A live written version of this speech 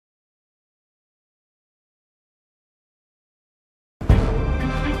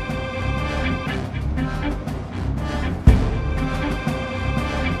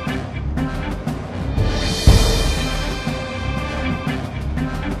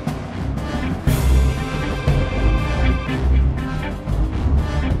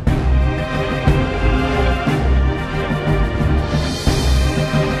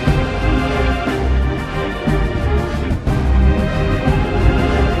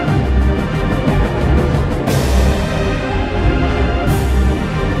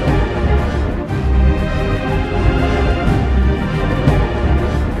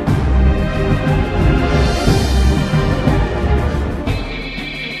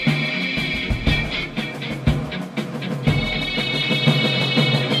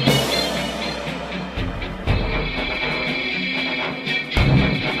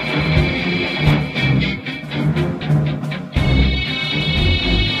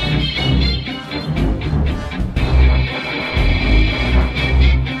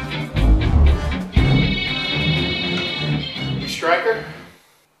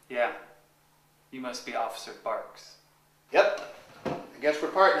Officer Barks. Yep. I guess we're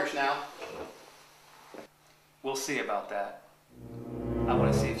partners now. We'll see about that. I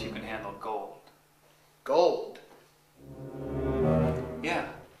want to see if you can handle Gold. Gold? Yeah,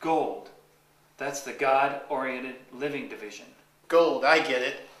 Gold. That's the God-Oriented Living Division. Gold, I get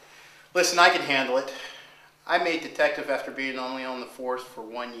it. Listen, I can handle it. I made detective after being only on the force for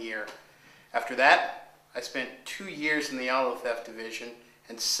 1 year. After that, I spent 2 years in the auto theft division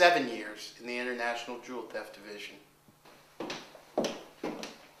and 7 years in the international jewel theft division.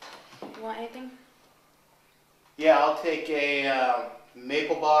 You want anything? Yeah, I'll take a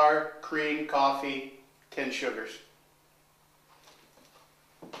maple bar, cream, coffee, 10 sugars.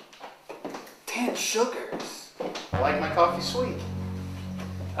 10 sugars? I like my coffee sweet.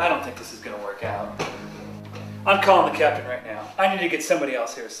 I don't think this is going to work out. I'm calling the captain right now. I need to get somebody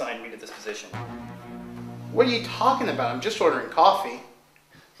else here assigned me to this position. What are you talking about? I'm just ordering coffee.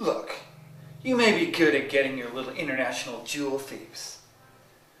 Look, you may be good at getting your little international jewel thieves,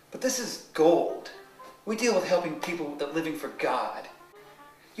 but this is Gold. We deal with helping people that are living for God.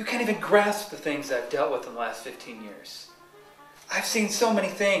 You can't even grasp the things I've dealt with in the last 15 years. I've seen so many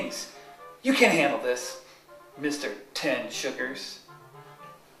things. You can't handle this, Mr. 10 Sugars.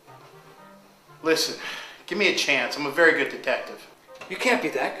 Listen, give me a chance. I'm a very good detective. You can't be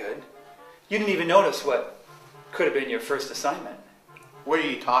that good. You didn't even notice what could have been your first assignment. What are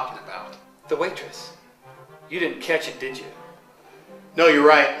you talking about? The waitress. You didn't catch it, did you? No, you're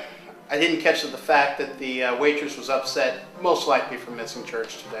right. I didn't catch the fact that the waitress was upset, most likely from missing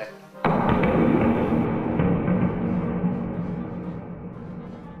church today.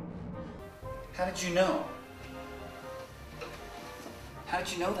 How did you know? How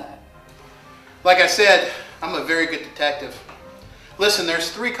did you know that? Like I said, I'm a very good detective. Listen,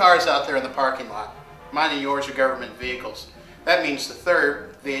 there's 3 cars out there in the parking lot. Mine and yours are government vehicles. That means the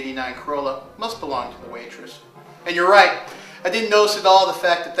third, the 89 Corolla, must belong to the waitress. And you're right. I didn't notice at all the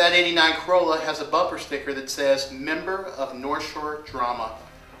fact that that 89 Corolla has a bumper sticker that says, Member of North Shore Drama.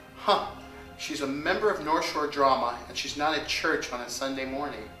 Huh. She's a member of North Shore Drama, and she's not at church on a Sunday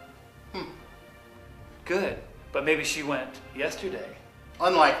morning. Good, but maybe she went yesterday.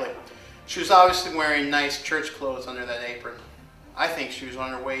 Unlikely. She was obviously wearing nice church clothes under that apron. I think she was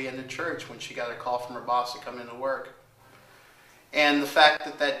on her way into church when she got a call from her boss to come into work. And the fact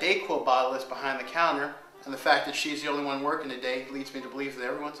that that Dayquil bottle is behind the counter, and the fact that she's the only one working today, leads me to believe that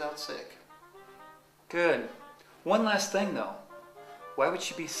everyone's out sick. Good. One last thing, though. Why would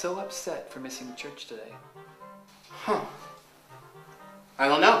she be so upset for missing church today? Huh. I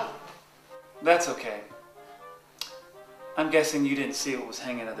don't know. That's okay. I'm guessing you didn't see what was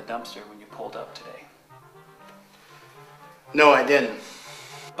hanging at the dumpster when you pulled up today. No, I didn't.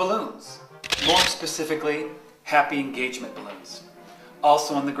 Balloons. More specifically, happy engagement balloons.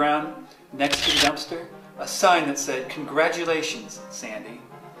 Also on the ground, next to the dumpster, a sign that said, "Congratulations, Sandy."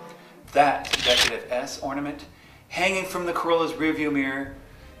 That decorative S ornament hanging from the Corolla's rearview mirror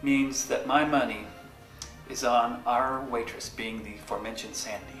means that my money is on our waitress being the aforementioned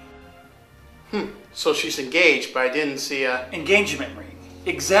Sandy. So she's engaged, but I didn't see a... Engagement ring.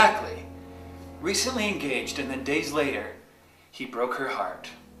 Exactly. Recently engaged, and then days later, he broke her heart.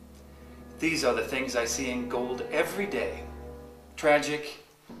 These are the things I see in Gold every day. Tragic.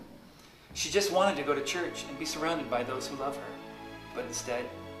 She just wanted to go to church and be surrounded by those who love her. But instead,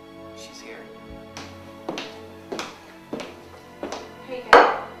 she's here. Here you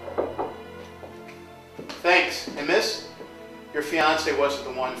go. Thanks. And miss, your fiancé wasn't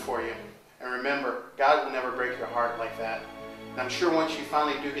the one for you. And remember, God will never break your heart like that. And I'm sure once you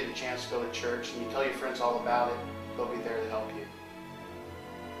finally do get a chance to go to church and you tell your friends all about it, they'll be there to help you.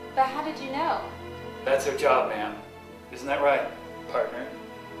 But how did you know? That's her job, ma'am. Isn't that right, partner?